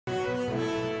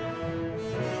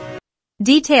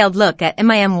Detailed look at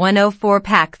MIM-104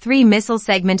 PAC-3 Missile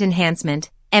Segment Enhancement,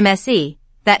 MSE,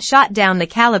 that shot down the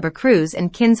Kalibr cruise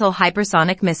and Kinzhal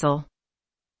hypersonic missile.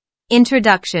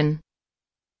 Introduction.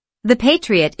 The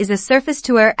Patriot is a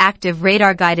surface-to-air active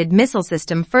radar-guided missile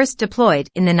system first deployed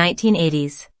in the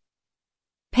 1980s.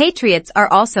 Patriots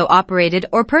are also operated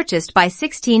or purchased by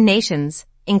 16 nations,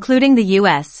 including the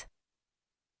U.S.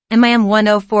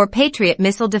 MIM-104 Patriot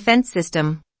Missile Defense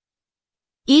System.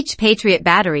 Each Patriot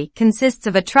battery consists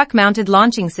of a truck-mounted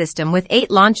launching system with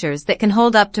 8 launchers that can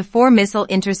hold up to 4 missile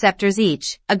interceptors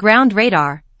each, a ground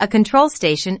radar, a control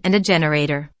station and a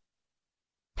generator.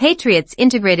 Patriot's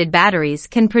integrated batteries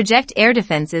can project air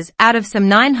defenses out of some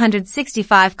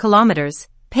 965 kilometers.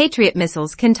 Patriot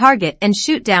missiles can target and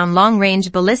shoot down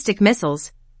long-range ballistic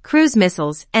missiles, cruise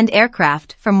missiles and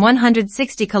aircraft from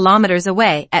 160 kilometers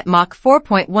away at Mach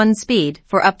 4.1 speed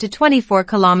for up to 24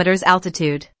 kilometers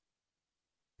altitude.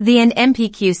 The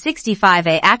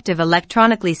MPQ-65A Active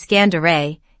Electronically Scanned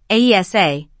Array,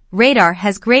 AESA, radar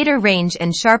has greater range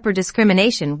and sharper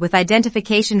discrimination with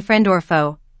identification friend or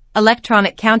foe,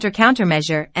 electronic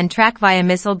countermeasure and track via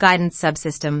missile guidance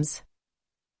subsystems.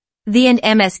 The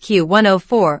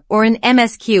MSQ-104 or an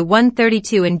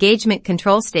MSQ-132 Engagement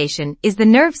Control Station is the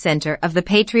nerve center of the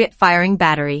Patriot firing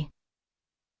battery.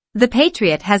 The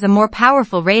Patriot has a more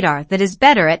powerful radar that is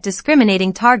better at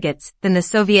discriminating targets than the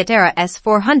Soviet-era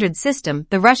S-400 system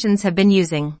the Russians have been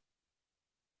using.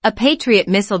 A Patriot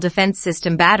missile defense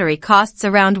system battery costs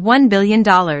around $1 billion,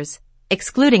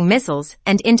 excluding missiles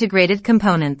and integrated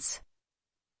components.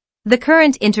 The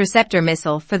current interceptor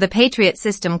missile for the Patriot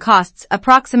system costs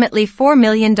approximately $4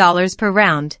 million per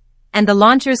round, and the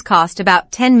launchers cost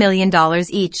about $10 million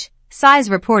each, size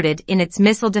reported in its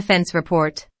Missile Defense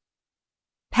Report.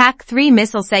 PAC-3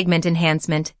 Missile Segment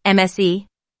Enhancement, MSE.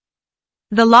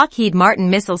 The Lockheed Martin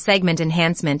Missile Segment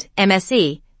Enhancement,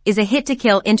 MSE, is a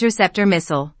hit-to-kill interceptor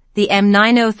missile, the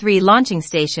M903 launching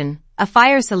station, a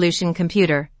fire solution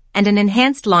computer, and an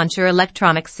enhanced launcher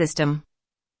electronics system.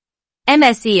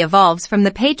 MSE evolves from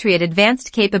the Patriot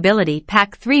Advanced Capability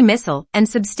PAC-3 missile and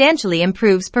substantially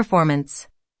improves performance.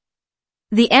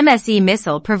 The MSE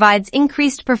missile provides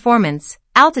increased performance,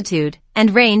 altitude,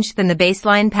 and range than the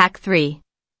baseline PAC-3.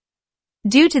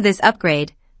 Due to this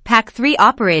upgrade, PAC-3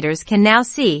 operators can now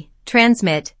see,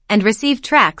 transmit, and receive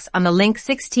tracks on the Link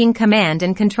 16 command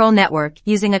and control network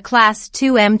using a Class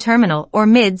 2M terminal or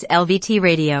MIDS LVT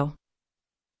radio.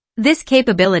 This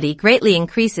capability greatly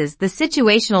increases the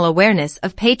situational awareness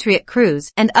of Patriot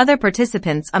crews and other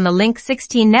participants on the Link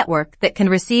 16 network that can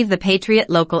receive the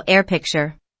Patriot local air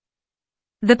picture.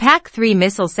 The PAC-3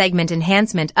 Missile Segment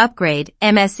Enhancement Upgrade,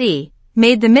 MSE,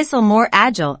 made the missile more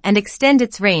agile and extend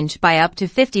its range by up to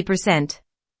 50%.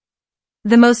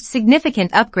 The most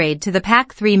significant upgrade to the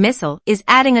PAC-3 missile is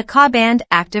adding a Ka-band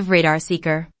active radar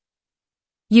seeker.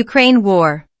 Ukraine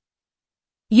War.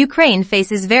 Ukraine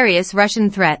faces various Russian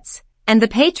threats, and the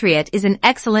Patriot is an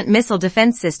excellent missile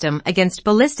defense system against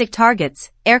ballistic targets,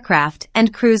 aircraft,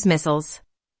 and cruise missiles.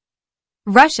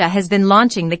 Russia has been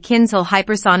launching the Kinzhal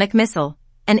hypersonic missile,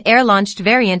 an air-launched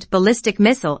variant ballistic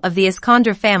missile of the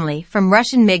Iskander family from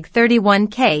Russian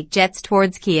MiG-31K jets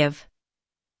towards Kiev.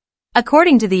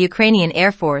 According to the Ukrainian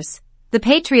Air Force, the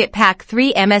Patriot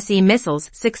PAC-3 MSE missiles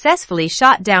successfully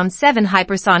shot down 7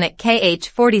 hypersonic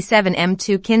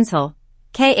Kh-47M2 Kinzhal,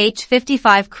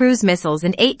 Kh-55 cruise missiles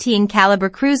and 18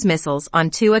 Kalibr cruise missiles on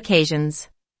 2 occasions.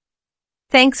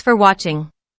 Thanks for watching.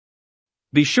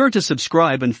 Be sure to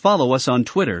subscribe and follow us on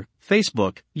Twitter,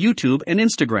 Facebook, YouTube and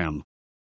Instagram.